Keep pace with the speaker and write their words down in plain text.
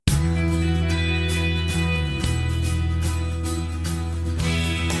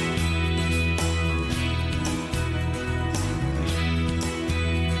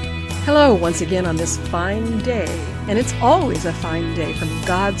Hello once again on this fine day, and it's always a fine day from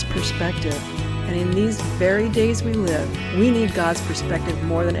God's perspective. And in these very days we live, we need God's perspective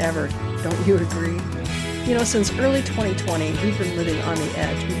more than ever. Don't you agree? You know, since early 2020, we've been living on the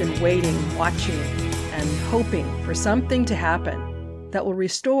edge. We've been waiting, watching, and hoping for something to happen that will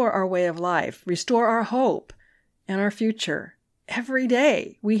restore our way of life, restore our hope and our future. Every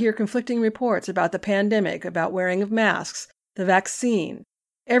day we hear conflicting reports about the pandemic, about wearing of masks, the vaccine.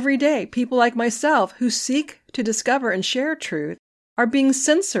 Every day, people like myself who seek to discover and share truth are being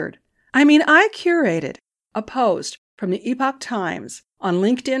censored. I mean, I curated a post from the Epoch Times on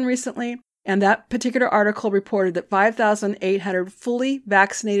LinkedIn recently, and that particular article reported that 5,800 fully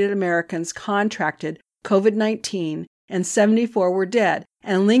vaccinated Americans contracted COVID-19 and 74 were dead.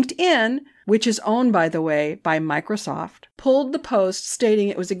 And LinkedIn, which is owned, by the way, by Microsoft, pulled the post stating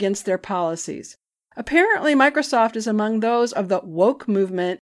it was against their policies. Apparently, Microsoft is among those of the woke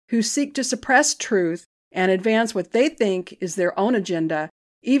movement who seek to suppress truth and advance what they think is their own agenda,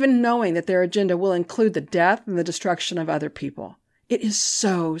 even knowing that their agenda will include the death and the destruction of other people. It is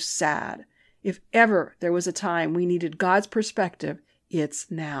so sad. If ever there was a time we needed God's perspective, it's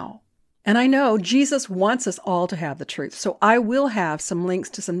now. And I know Jesus wants us all to have the truth, so I will have some links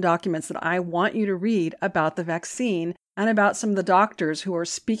to some documents that I want you to read about the vaccine and about some of the doctors who are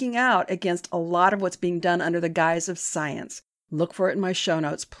speaking out against a lot of what's being done under the guise of science. Look for it in my show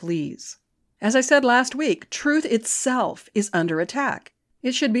notes, please. As I said last week, truth itself is under attack.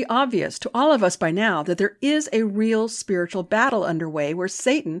 It should be obvious to all of us by now that there is a real spiritual battle underway where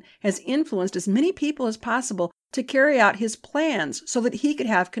Satan has influenced as many people as possible to carry out his plans so that he could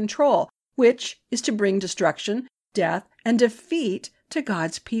have control, which is to bring destruction, death, and defeat to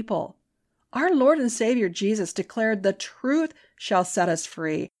God's people. Our Lord and Savior Jesus declared the truth shall set us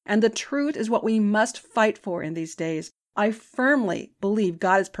free, and the truth is what we must fight for in these days. I firmly believe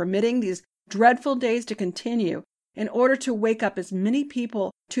God is permitting these dreadful days to continue in order to wake up as many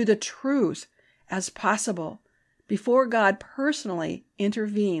people to the truth as possible before God personally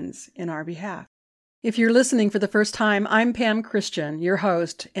intervenes in our behalf. If you're listening for the first time, I'm Pam Christian, your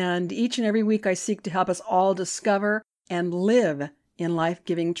host, and each and every week I seek to help us all discover and live in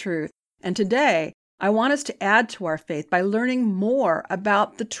life-giving truth. And today, I want us to add to our faith by learning more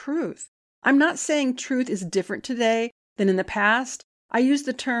about the truth. I'm not saying truth is different today than in the past. I use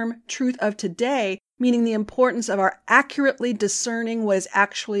the term truth of today, meaning the importance of our accurately discerning what is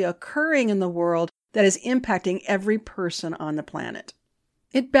actually occurring in the world that is impacting every person on the planet.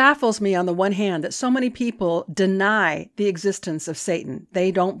 It baffles me on the one hand that so many people deny the existence of Satan. They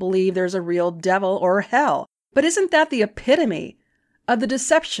don't believe there's a real devil or hell. But isn't that the epitome of the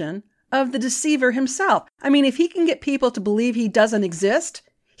deception of the deceiver himself? I mean, if he can get people to believe he doesn't exist,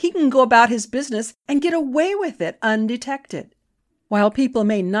 he can go about his business and get away with it undetected. While people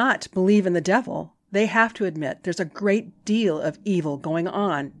may not believe in the devil, they have to admit there's a great deal of evil going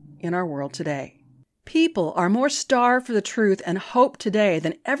on in our world today. People are more starved for the truth and hope today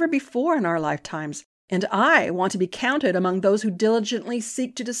than ever before in our lifetimes, and I want to be counted among those who diligently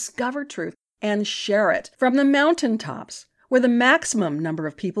seek to discover truth and share it from the mountaintops, where the maximum number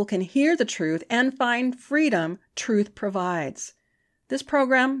of people can hear the truth and find freedom truth provides. This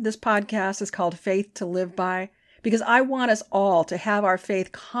program, this podcast, is called Faith to Live By, because I want us all to have our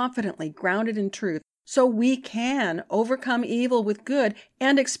faith confidently grounded in truth so we can overcome evil with good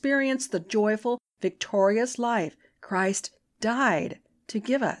and experience the joyful, victorious life Christ died to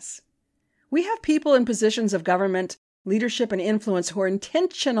give us. We have people in positions of government, leadership, and influence who are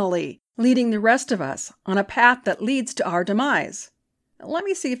intentionally leading the rest of us on a path that leads to our demise. Let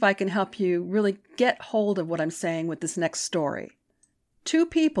me see if I can help you really get hold of what I'm saying with this next story. Two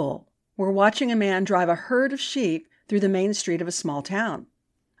people were watching a man drive a herd of sheep through the main street of a small town.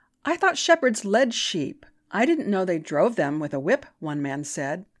 "I thought shepherds led sheep. I didn't know they drove them with a whip," one man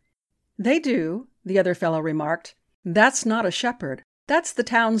said. "They do," the other fellow remarked. "That's not a shepherd. That's the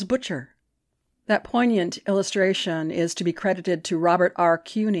town's butcher." That poignant illustration is to be credited to Robert R.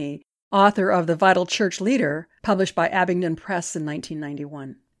 Cuny, author of The Vital Church Leader, published by Abingdon Press in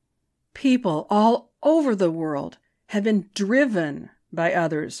 1991. People all over the world have been driven by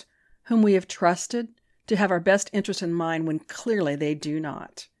others whom we have trusted to have our best interest in mind when clearly they do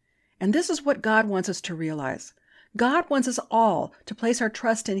not. And this is what God wants us to realize. God wants us all to place our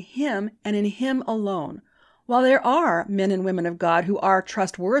trust in Him and in Him alone. While there are men and women of God who are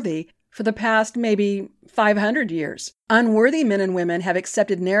trustworthy for the past maybe 500 years, unworthy men and women have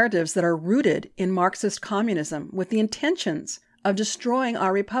accepted narratives that are rooted in Marxist communism with the intentions of destroying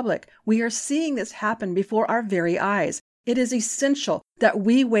our republic. We are seeing this happen before our very eyes. It is essential that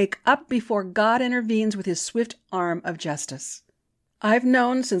we wake up before God intervenes with His swift arm of justice. I've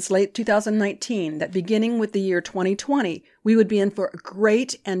known since late 2019 that beginning with the year 2020, we would be in for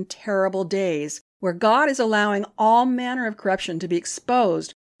great and terrible days where God is allowing all manner of corruption to be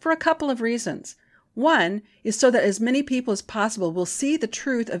exposed for a couple of reasons. One is so that as many people as possible will see the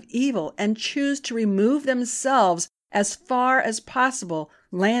truth of evil and choose to remove themselves as far as possible,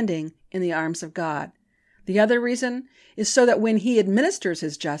 landing in the arms of God. The other reason is so that when He administers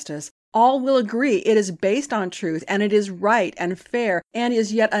His justice, all will agree it is based on truth and it is right and fair and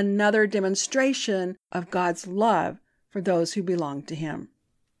is yet another demonstration of God's love for those who belong to Him.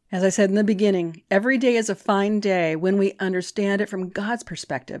 As I said in the beginning, every day is a fine day when we understand it from God's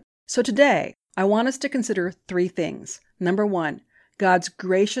perspective. So today, I want us to consider three things. Number one, God's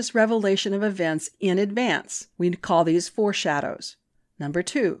gracious revelation of events in advance. We call these foreshadows. Number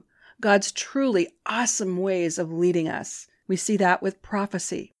two, God's truly awesome ways of leading us. We see that with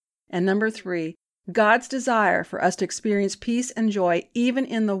prophecy. And number three, God's desire for us to experience peace and joy even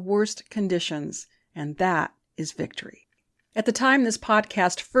in the worst conditions. And that is victory. At the time this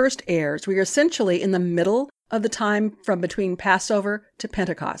podcast first airs, we are essentially in the middle of the time from between Passover to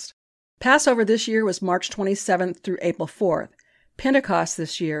Pentecost. Passover this year was March 27th through April 4th. Pentecost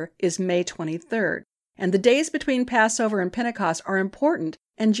this year is May 23rd. And the days between Passover and Pentecost are important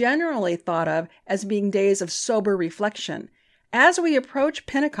and generally thought of as being days of sober reflection. As we approach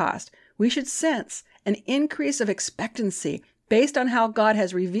Pentecost, we should sense an increase of expectancy based on how God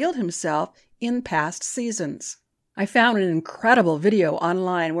has revealed Himself in past seasons. I found an incredible video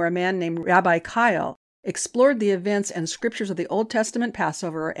online where a man named Rabbi Kyle explored the events and scriptures of the Old Testament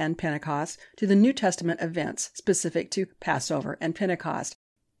Passover and Pentecost to the New Testament events specific to Passover and Pentecost.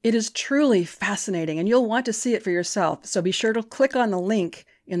 It is truly fascinating, and you'll want to see it for yourself, so be sure to click on the link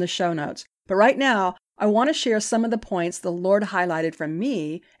in the show notes. But right now, I want to share some of the points the Lord highlighted from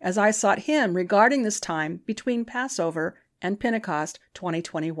me as I sought Him regarding this time between Passover and Pentecost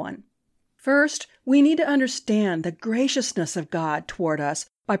 2021. First, we need to understand the graciousness of God toward us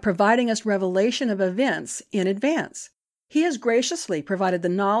by providing us revelation of events in advance. He has graciously provided the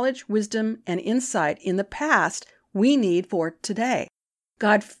knowledge, wisdom, and insight in the past we need for today.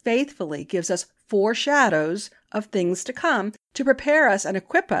 God faithfully gives us foreshadows of things to come to prepare us and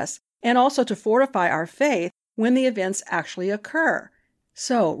equip us, and also to fortify our faith when the events actually occur.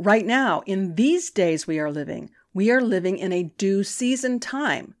 So, right now, in these days we are living in a due season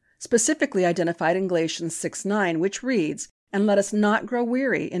time, specifically identified in Galatians 6:9, which reads, "And let us not grow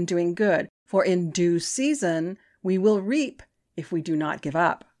weary in doing good, for in due season we will reap if we do not give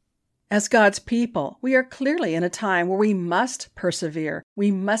up." As God's people, we are clearly in a time where we must persevere.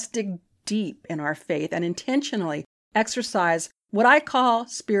 We must dig deep in our faith and intentionally exercise what I call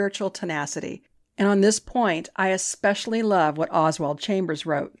spiritual tenacity. And on this point, I especially love what Oswald Chambers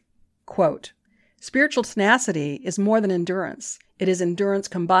wrote. Quote, "Spiritual tenacity is more than endurance. It is endurance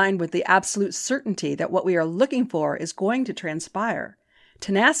combined with the absolute certainty that what we are looking for is going to transpire.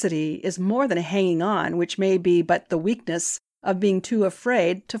 Tenacity is more than hanging on, which may be but the weakness of being too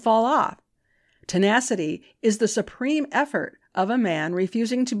afraid to fall off. Tenacity is the supreme effort of a man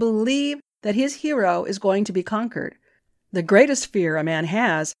refusing to believe that his hero is going to be conquered. The greatest fear a man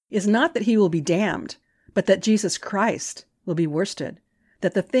has is not that he will be damned, but that Jesus Christ will be worsted,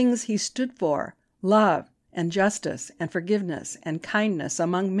 that the things He stood for, love and justice and forgiveness and kindness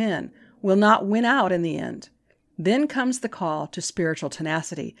among men, will not win out in the end. Then comes the call to spiritual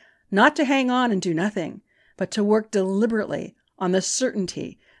tenacity, not to hang on and do nothing, but to work deliberately on the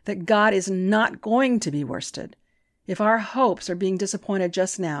certainty that God is not going to be worsted. If our hopes are being disappointed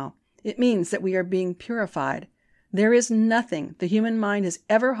just now, it means that we are being purified. There is nothing the human mind has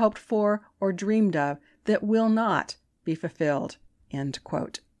ever hoped for or dreamed of that will not be fulfilled." End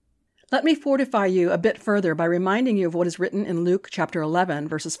quote. Let me fortify you a bit further by reminding you of what is written in Luke chapter 11,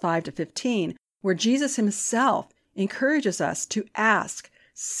 verses 5 to 15, where Jesus Himself encourages us to ask,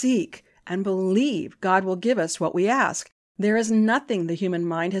 seek, and believe God will give us what we ask. There is nothing the human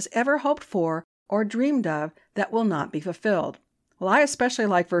mind has ever hoped for or dreamed of that will not be fulfilled. Well, I especially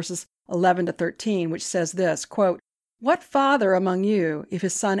like verses 11 to 13, which says this, quote, "What father among you, if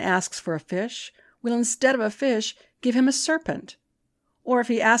his son asks for a fish, will instead of a fish give him a serpent? Or if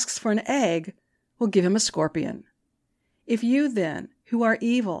he asks for an egg, will give him a scorpion? If you then, who are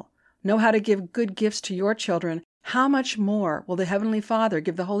evil, know how to give good gifts to your children, how much more will the Heavenly Father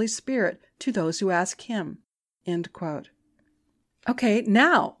give the Holy Spirit to those who ask Him?" End quote. Okay,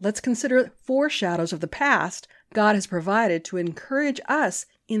 now let's consider foreshadows of the past God has provided to encourage us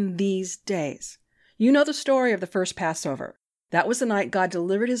in these days. You know the story of the first Passover. That was the night God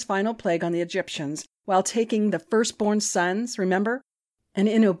delivered His final plague on the Egyptians while taking the firstborn sons, remember? And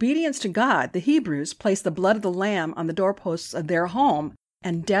in obedience to God, the Hebrews placed the blood of the lamb on the doorposts of their home,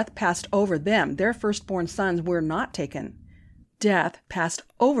 and death passed over them. Their firstborn sons were not taken. Death passed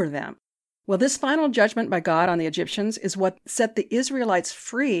over them. Well, this final judgment by God on the Egyptians is what set the Israelites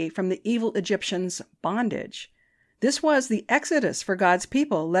free from the evil Egyptians' bondage. This was the Exodus for God's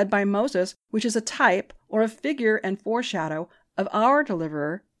people, led by Moses, which is a type or a figure and foreshadow of our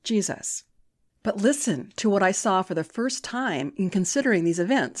deliverer, Jesus. But listen to what I saw for the first time in considering these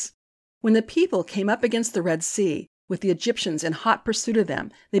events. When the people came up against the Red Sea, with the Egyptians in hot pursuit of them,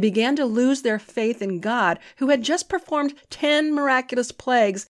 they began to lose their faith in God, who had just performed 10 miraculous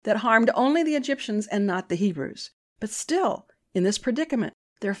plagues that harmed only the Egyptians and not the Hebrews. But still, in this predicament,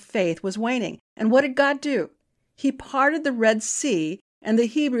 their faith was waning. And what did God do? He parted the Red Sea, and the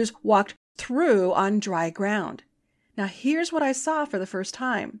Hebrews walked through on dry ground. Now here's what I saw for the first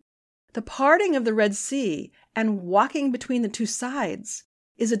time. The parting of the Red Sea and walking between the two sides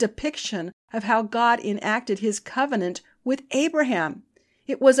is a depiction of how God enacted his covenant with Abraham.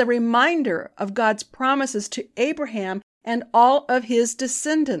 It was a reminder of God's promises to Abraham and all of his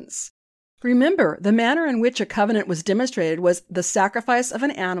descendants. Remember, the manner in which a covenant was demonstrated was the sacrifice of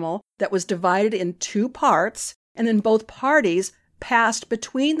an animal that was divided in 2 parts, and then both parties passed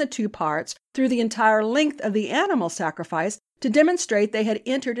between the 2 parts through the entire length of the animal sacrifice to demonstrate they had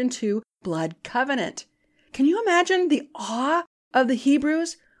entered into blood covenant. Can you imagine the awe of the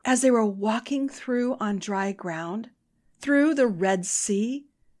Hebrews as they were walking through on dry ground, through the Red Sea,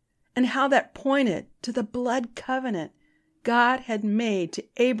 and how that pointed to the blood covenant God had made to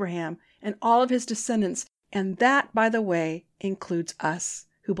Abraham and all of his descendants, and that, by the way, includes us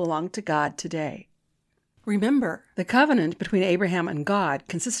who belong to God today. Remember, the covenant between Abraham and God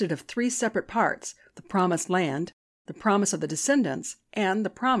consisted of 3 separate parts: the promised land, the promise of the descendants, and the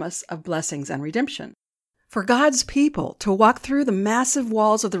promise of blessings and redemption. For God's people to walk through the massive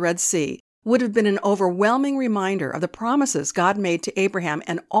walls of the Red Sea would have been an overwhelming reminder of the promises God made to Abraham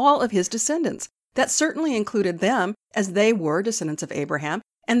and all of his descendants. That certainly included them, as they were descendants of Abraham,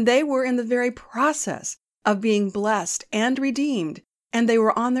 and they were in the very process of being blessed and redeemed, and they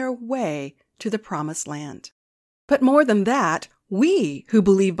were on their way to the promised land. But more than that, we who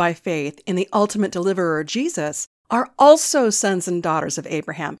believe by faith in the ultimate deliverer, Jesus, are also sons and daughters of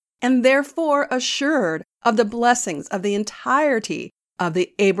Abraham, and therefore assured of the blessings of the entirety of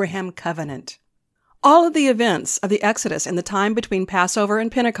the Abraham covenant. All of the events of the Exodus in the time between Passover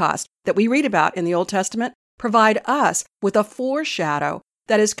and Pentecost that we read about in the Old Testament provide us with a foreshadow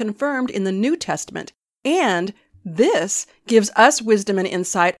that is confirmed in the New Testament, and this gives us wisdom and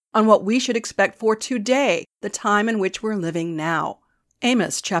insight on what we should expect for today, the time in which we're living now.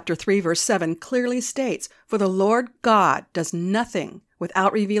 Amos chapter 3 verse 7 clearly states, "For the Lord God does nothing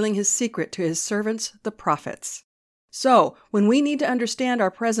without revealing his secret to his servants, the prophets." So, when we need to understand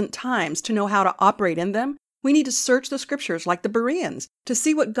our present times to know how to operate in them, we need to search the scriptures like the Bereans to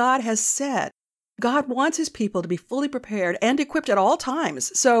see what God has said. God wants his people to be fully prepared and equipped at all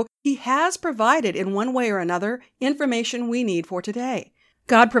times, so he has provided in one way or another information we need for today.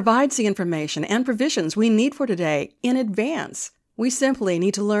 God provides the information and provisions we need for today in advance. We simply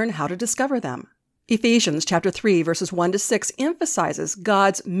need to learn how to discover them. Ephesians chapter 3 verses 1 to 6 emphasizes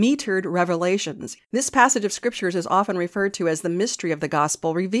God's metered revelations. This passage of scriptures is often referred to as the mystery of the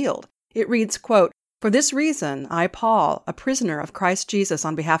gospel revealed. It reads, quote, "For this reason, I, Paul, a prisoner of Christ Jesus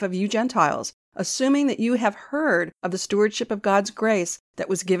on behalf of you Gentiles, assuming that you have heard of the stewardship of God's grace that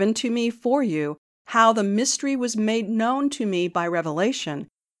was given to me for you, how the mystery was made known to me by revelation,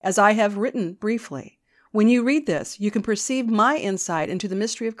 as I have written briefly. When you read this, you can perceive my insight into the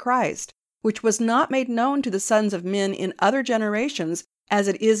mystery of Christ, which was not made known to the sons of men in other generations, as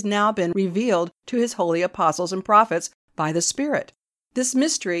it is now been revealed to his holy apostles and prophets by the Spirit. This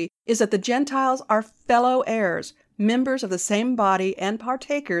mystery is that the Gentiles are fellow heirs, members of the same body, and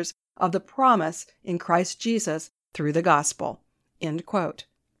partakers of the promise in Christ Jesus through the gospel." End quote.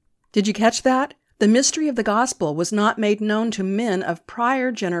 Did you catch that? The mystery of the gospel was not made known to men of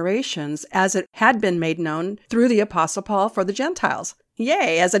prior generations as it had been made known through the Apostle Paul for the Gentiles.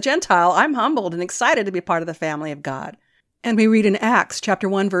 Yay, as a Gentile, I'm humbled and excited to be part of the family of God. And we read in Acts chapter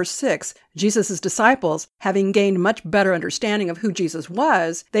 1 verse 6, Jesus' disciples, having gained much better understanding of who Jesus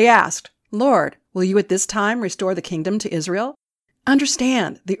was, they asked, "Lord, will you at this time restore the kingdom to Israel?"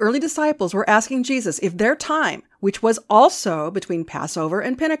 Understand, the early disciples were asking Jesus if their time, which was also between Passover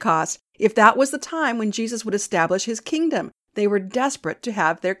and Pentecost, if that was the time when Jesus would establish his kingdom. They were desperate to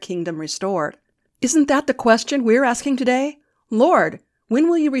have their kingdom restored. Isn't that the question we're asking today? Lord, when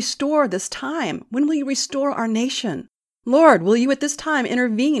will you restore this time? When will you restore our nation? Lord, will you at this time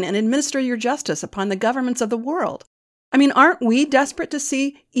intervene and administer your justice upon the governments of the world? I mean, aren't we desperate to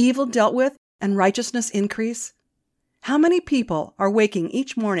see evil dealt with and righteousness increase? How many people are waking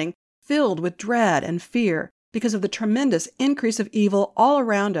each morning filled with dread and fear because of the tremendous increase of evil all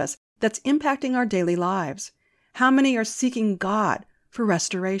around us that's impacting our daily lives? How many are seeking God for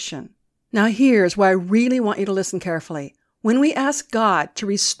restoration? Now here's why I really want you to listen carefully. When we ask God to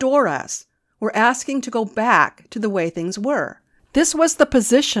restore us, we're asking to go back to the way things were. This was the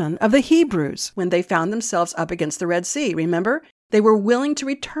position of the Hebrews when they found themselves up against the Red Sea. Remember, they were willing to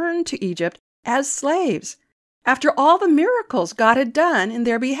return to Egypt as slaves. After all the miracles God had done in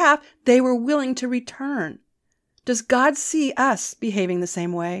their behalf, they were willing to return. Does God see us behaving the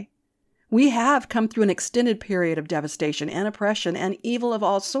same way? We have come through an extended period of devastation and oppression and evil of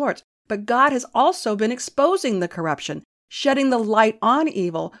all sorts, but God has also been exposing the corruption, shedding the light on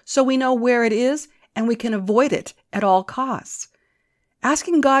evil so we know where it is and we can avoid it at all costs.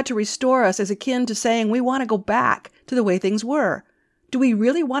 Asking God to restore us is akin to saying we want to go back to the way things were. Do we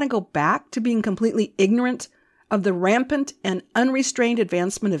really want to go back to being completely ignorant of the rampant and unrestrained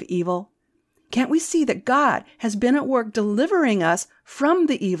advancement of evil? Can't we see that God has been at work delivering us from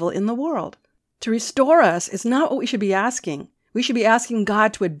the evil in the world? To restore us is not what we should be asking. We should be asking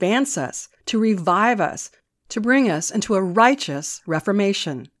God to advance us, to revive us, to bring us into a righteous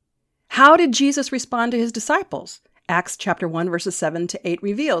reformation. How did Jesus respond to his disciples? Acts chapter 1, verses 7 to 8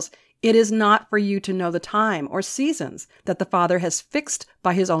 reveals, "It is not for you to know the time or seasons that the Father has fixed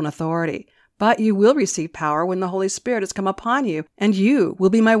by his own authority, but you will receive power when the Holy Spirit has come upon you, and you will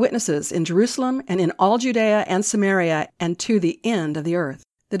be my witnesses in Jerusalem and in all Judea and Samaria and to the end of the earth."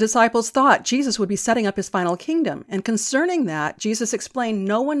 The disciples thought Jesus would be setting up his final kingdom, and concerning that, Jesus explained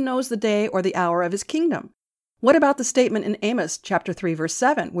no one knows the day or the hour of his kingdom. What about the statement in Amos chapter 3, verse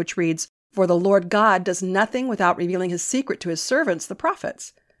 7, which reads, "For the Lord God does nothing without revealing his secret to his servants, the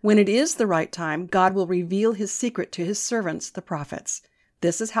prophets. When it is the right time, God will reveal his secret to his servants, the prophets."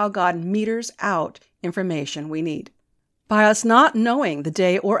 This is how God meters out information we need. By us not knowing the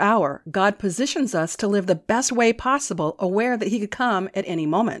day or hour, God positions us to live the best way possible, aware that he could come at any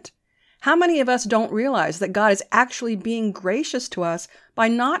moment. How many of us don't realize that God is actually being gracious to us by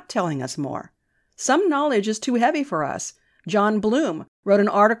not telling us more? Some knowledge is too heavy for us. John Bloom wrote an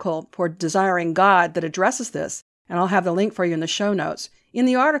article for Desiring God that addresses this, and I'll have the link for you in the show notes. In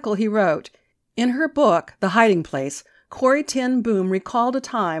the article, he wrote, in her book, The Hiding Place, Corrie ten Boom recalled a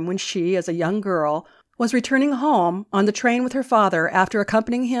time when she, as a young girl, was returning home on the train with her father after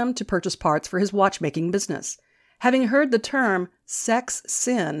accompanying him to purchase parts for his watchmaking business. Having heard the term sex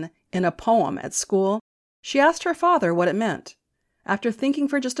sin in a poem at school, she asked her father what it meant. After thinking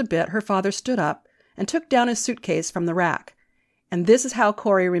for just a bit, her father stood up and took down his suitcase from the rack. And this is how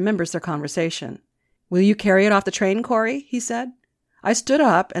Corrie remembers their conversation. "Will you carry it off the train, Corrie?" he said. I stood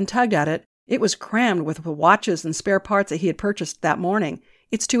up and tugged at it. It was crammed with watches and spare parts that he had purchased that morning.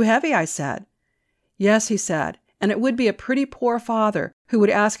 "It's too heavy," I said. "Yes," he said, "and it would be a pretty poor father who would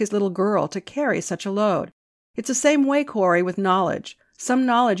ask his little girl to carry such a load. It's the same way, Corrie, with knowledge. Some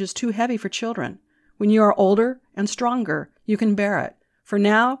knowledge is too heavy for children. When you are older and stronger, you can bear it. For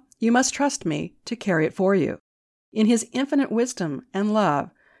now, you must trust me to carry it for you." In his infinite wisdom and love,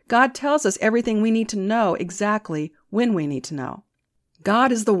 God tells us everything we need to know exactly when we need to know.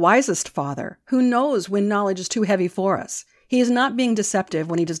 God is the wisest Father who knows when knowledge is too heavy for us. He is not being deceptive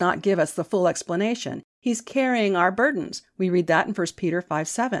when he does not give us the full explanation. He's carrying our burdens. We read that in 1 Peter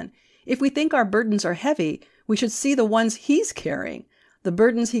 5:7. If we think our burdens are heavy, we should see the ones he's carrying. The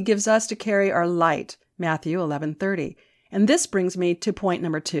burdens he gives us to carry are light, Matthew 11:30. And this brings me to point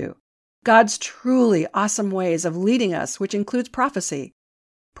number 2. God's truly awesome ways of leading us, which includes prophecy.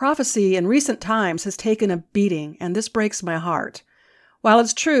 Prophecy in recent times has taken a beating, and this breaks my heart. While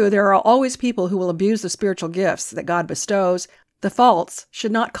it's true there are always people who will abuse the spiritual gifts that God bestows, the false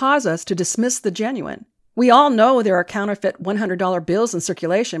should not cause us to dismiss the genuine. We all know there are counterfeit $100 bills in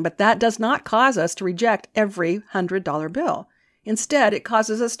circulation, but that does not cause us to reject every $100 bill. Instead, it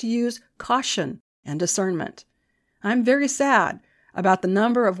causes us to use caution and discernment. I'm very sad about the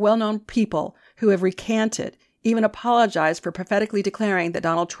number of well-known people who have recanted, even apologized for prophetically declaring that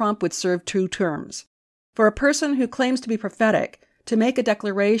Donald Trump would serve 2 terms. For a person who claims to be prophetic to make a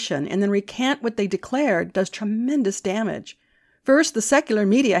declaration and then recant what they declared does tremendous damage. First, the secular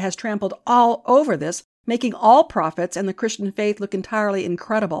media has trampled all over this, making all prophets and the Christian faith look entirely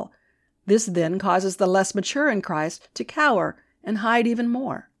incredible. This then causes the less mature in Christ to cower and hide even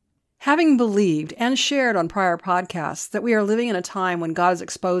more. Having believed and shared on prior podcasts that we are living in a time when God is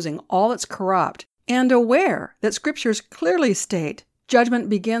exposing all that's corrupt, and aware that scriptures clearly state judgment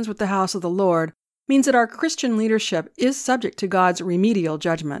begins with the house of the Lord, means that our Christian leadership is subject to God's remedial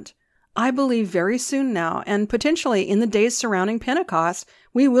judgment. I believe very soon now, and potentially in the days surrounding Pentecost,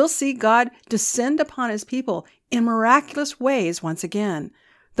 we will see God descend upon His people in miraculous ways once again.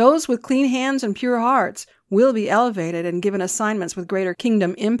 Those with clean hands and pure hearts will be elevated and given assignments with greater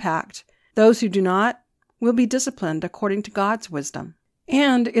kingdom impact. Those who do not will be disciplined according to God's wisdom.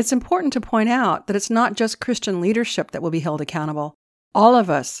 And it's important to point out that it's not just Christian leadership that will be held accountable. All of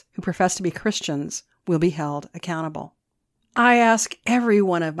us who profess to be Christians will be held accountable. I ask every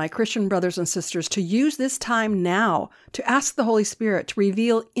one of my Christian brothers and sisters to use this time now to ask the Holy Spirit to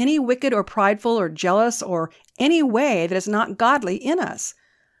reveal any wicked or prideful or jealous or any way that is not godly in us.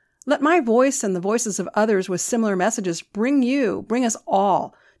 Let my voice and the voices of others with similar messages bring us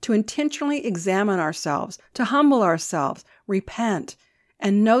all to intentionally examine ourselves, to humble ourselves, repent,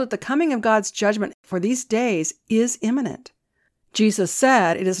 and know that the coming of God's judgment for these days is imminent. Jesus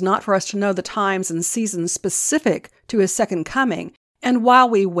said it is not for us to know the times and seasons specific to His second coming, and while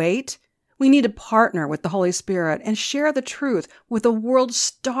we wait, we need to partner with the Holy Spirit and share the truth with a world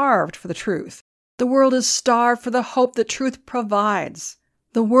starved for the truth. The world is starved for the hope that truth provides.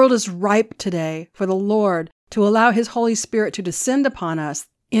 The world is ripe today for the Lord to allow His Holy Spirit to descend upon us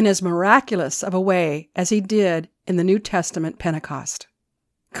in as miraculous of a way as He did in the New Testament Pentecost.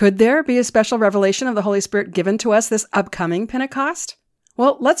 Could there be a special revelation of the Holy Spirit given to us this upcoming Pentecost?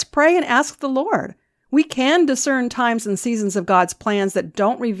 Well, let's pray and ask the Lord. We can discern times and seasons of God's plans that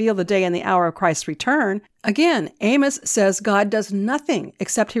don't reveal the day and the hour of Christ's return. Again, Amos says God does nothing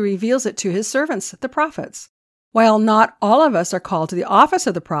except He reveals it to His servants, the prophets. While not all of us are called to the office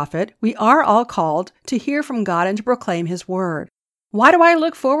of the prophet, we are all called to hear from God and to proclaim His word. Why do I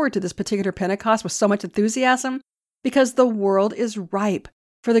look forward to this particular Pentecost with so much enthusiasm? Because the world is ripe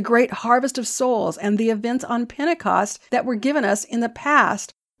for the great harvest of souls, and the events on Pentecost that were given us in the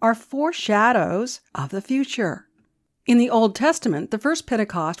past are foreshadows of the future. In the Old Testament, the first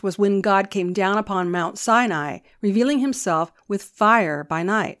Pentecost was when God came down upon Mount Sinai, revealing Himself with fire by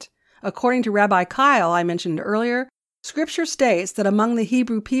night. According to Rabbi Kyle, I mentioned earlier, Scripture states that among the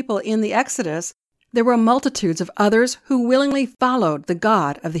Hebrew people in the Exodus, there were multitudes of others who willingly followed the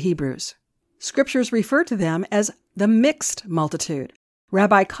God of the Hebrews. Scriptures refer to them as the mixed multitude.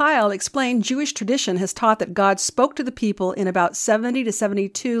 Rabbi Kyle explained Jewish tradition has taught that God spoke to the people in about 70 to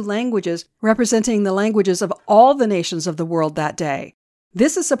 72 languages, representing the languages of all the nations of the world that day.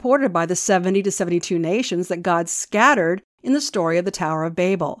 This is supported by the 70 to 72 nations that God scattered in the story of the Tower of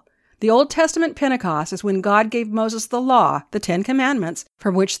Babel. The Old Testament Pentecost is when God gave Moses the law, the Ten Commandments,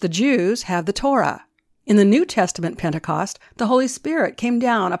 from which the Jews have the Torah. In the New Testament Pentecost, the Holy Spirit came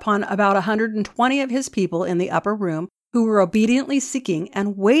down upon about 120 of His people in the upper room who were obediently seeking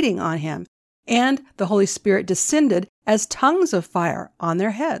and waiting on Him, and the Holy Spirit descended as tongues of fire on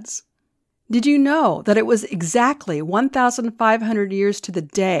their heads. Did you know that it was exactly 1,500 years to the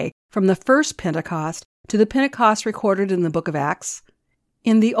day from the first Pentecost to the Pentecost recorded in the book of Acts?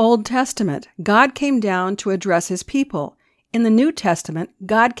 In the Old Testament, God came down to address His people. In the New Testament,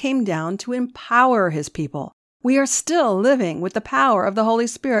 God came down to empower His people. We are still living with the power of the Holy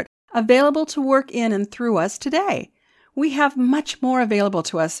Spirit available to work in and through us today. We have much more available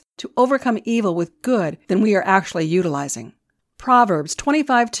to us to overcome evil with good than we are actually utilizing. Proverbs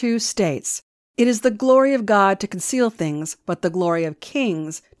 25:2 states, "It is the glory of God to conceal things, but the glory of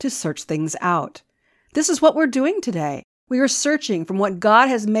kings to search things out." This is what we're doing today. We are searching from what God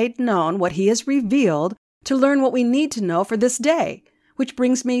has made known, what He has revealed, to learn what we need to know for this day, which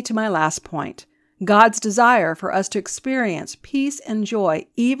brings me to my last point. God's desire for us to experience peace and joy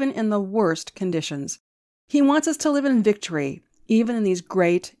even in the worst conditions. He wants us to live in victory, even in these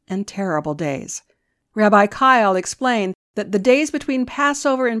great and terrible days. Rabbi Kyle explained that the days between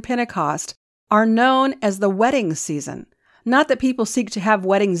Passover and Pentecost are known as the wedding season. Not that people seek to have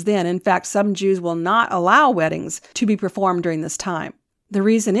weddings then. In fact, some Jews will not allow weddings to be performed during this time. The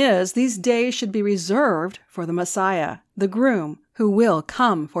reason is these days should be reserved for the Messiah, the groom, who will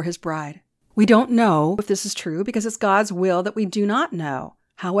come for His bride. We don't know if this is true because it's God's will that we do not know.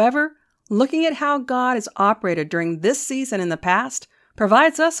 However, looking at how God has operated during this season in the past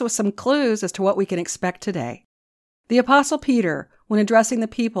provides us with some clues as to what we can expect today. The Apostle Peter, when addressing the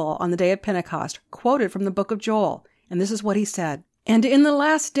people on the day of Pentecost, quoted from the book of Joel, and this is what he said, "And in the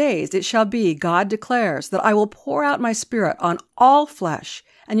last days it shall be, God declares, that I will pour out my Spirit on all flesh,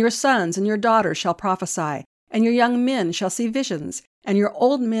 and your sons and your daughters shall prophesy, and your young men shall see visions, and your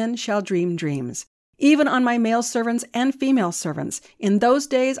old men shall dream dreams. Even on my male servants and female servants, in those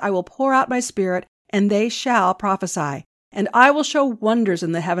days I will pour out my Spirit, and they shall prophesy. And I will show wonders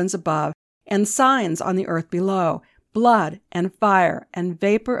in the heavens above, and signs on the earth below, blood and fire and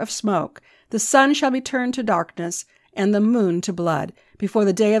vapor of smoke. The sun shall be turned to darkness, and the moon to blood, before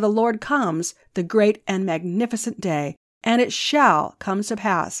the day of the Lord comes, the great and magnificent day. And it shall come to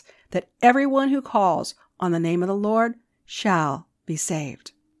pass that everyone who calls on the name of the Lord shall be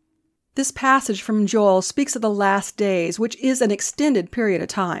saved. This passage from Joel speaks of the last days, which is an extended period of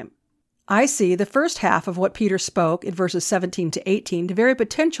time. I see the first half of what Peter spoke in verses 17 to 18 to very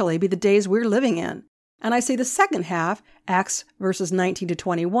potentially be the days we're living in. And I see the second half, Acts verses 19 to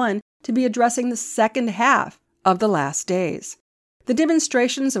 21, to be addressing the second half of the last days. The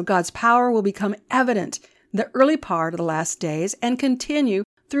demonstrations of God's power will become evident in the early part of the last days and continue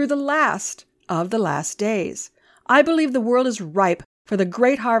through the last of the last days. I believe the world is ripe for the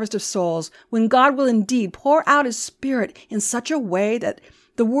great harvest of souls when God will indeed pour out His Spirit in such a way that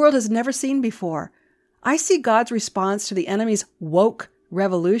the world has never seen before. I see God's response to the enemy's woke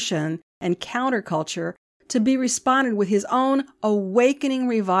revolution and counterculture to be responded with His own awakening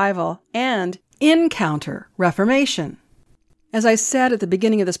revival and encounter reformation. As I said at the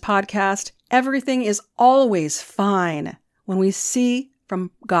beginning of this podcast, everything is always fine when we see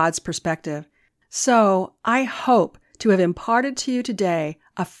from God's perspective. So I hope to have imparted to you today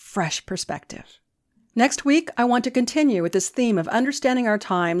a fresh perspective. Next week, I want to continue with this theme of understanding our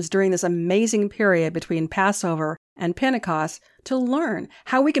times during this amazing period between Passover and Pentecost to learn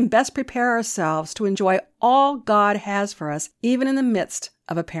how we can best prepare ourselves to enjoy all God has for us, even in the midst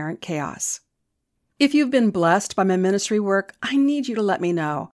of apparent chaos. If you've been blessed by my ministry work, I need you to let me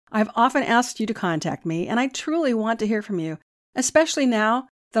know. I've often asked you to contact me, and I truly want to hear from you, especially now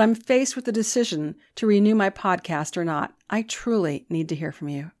that I'm faced with the decision to renew my podcast or not. I truly need to hear from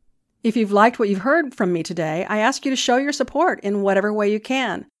you. If you've liked what you've heard from me today, I ask you to show your support in whatever way you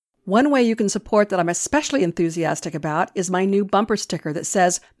can. One way you can support that I'm especially enthusiastic about is my new bumper sticker that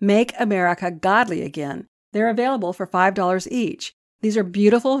says, "Make America Godly Again." They're available for $5 each. These are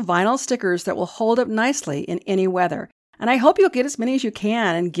beautiful vinyl stickers that will hold up nicely in any weather. And I hope you'll get as many as you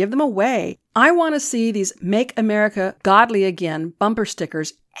can and give them away. I want to see these Make America Godly Again bumper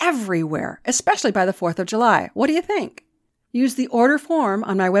stickers everywhere, especially by the 4th of July. What do you think? Use the order form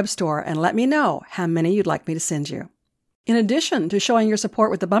on my web store and let me know how many you'd like me to send you. In addition to showing your support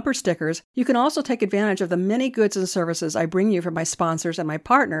with the bumper stickers, you can also take advantage of the many goods and services I bring you from my sponsors and my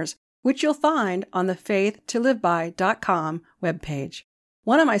partners, which you'll find on the faithtoliveby.com webpage.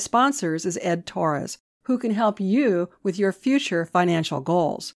 One of my sponsors is Ed Torres, who can help you with your future financial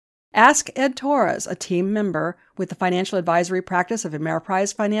goals. Ask Ed Torres, a team member with the financial advisory practice of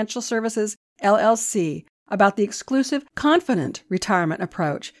Ameriprise Financial Services, LLC, about the exclusive Confident Retirement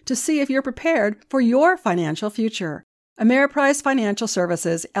approach to see if you're prepared for your financial future. Ameriprise Financial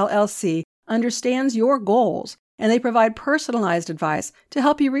Services, LLC, understands your goals, and they provide personalized advice to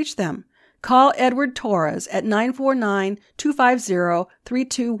help you reach them. Call Edward Torres at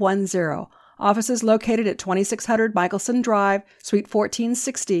 949-250-3210. Offices located at 2600 Michelson Drive, Suite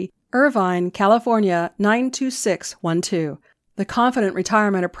 1460, Irvine, California, 92612. The Confident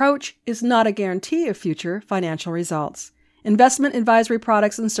Retirement approach is not a guarantee of future financial results. Investment advisory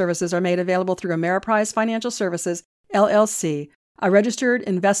products and services are made available through Ameriprise Financial Services, LLC, a registered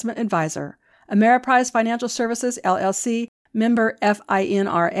investment advisor. Ameriprise Financial Services, LLC, member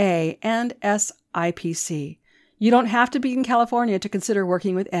FINRA and SIPC. You don't have to be in California to consider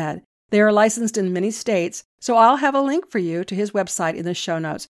working with Ed. They are licensed in many states, so I'll have a link for you to his website in the show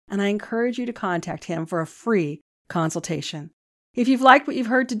notes, and I encourage you to contact him for a free consultation. If you've liked what you've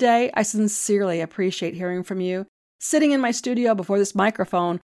heard today, I sincerely appreciate hearing from you. Sitting in my studio before this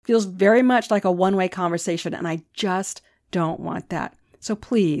microphone feels very much like a one-way conversation, and I just don't want that. So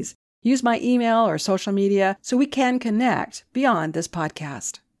please, use my email or social media so we can connect beyond this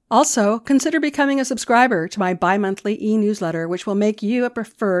podcast. Also, consider becoming a subscriber to my bi-monthly e-newsletter, which will make you a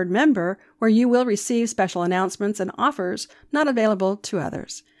preferred member, where you will receive special announcements and offers not available to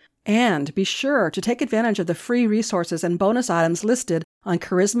others. And be sure to take advantage of the free resources and bonus items listed on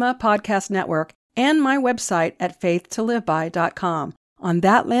Charisma Podcast Network and my website at faithtoliveby.com. On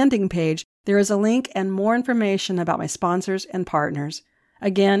that landing page, there is a link and more information about my sponsors and partners.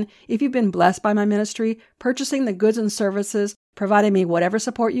 Again, if you've been blessed by my ministry, purchasing the goods and services, providing me whatever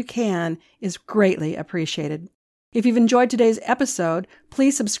support you can, is greatly appreciated. If you've enjoyed today's episode,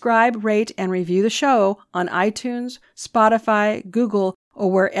 please subscribe, rate, and review the show on iTunes, Spotify, Google,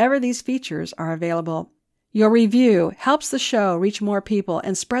 or wherever these features are available. Your review helps the show reach more people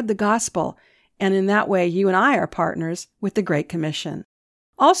and spread the gospel, and in that way you and I are partners with the Great Commission.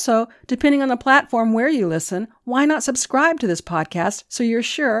 Also, depending on the platform where you listen, why not subscribe to this podcast so you're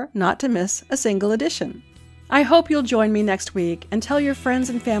sure not to miss a single edition? I hope you'll join me next week and tell your friends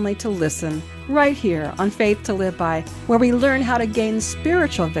and family to listen right here on Faith to Live By, where we learn how to gain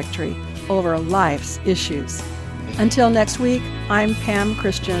spiritual victory over life's issues. Until next week, I'm Pam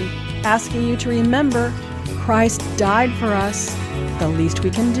Christian, asking you to remember Christ died for us. The least we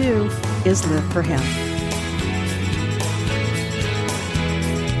can do is live for Him.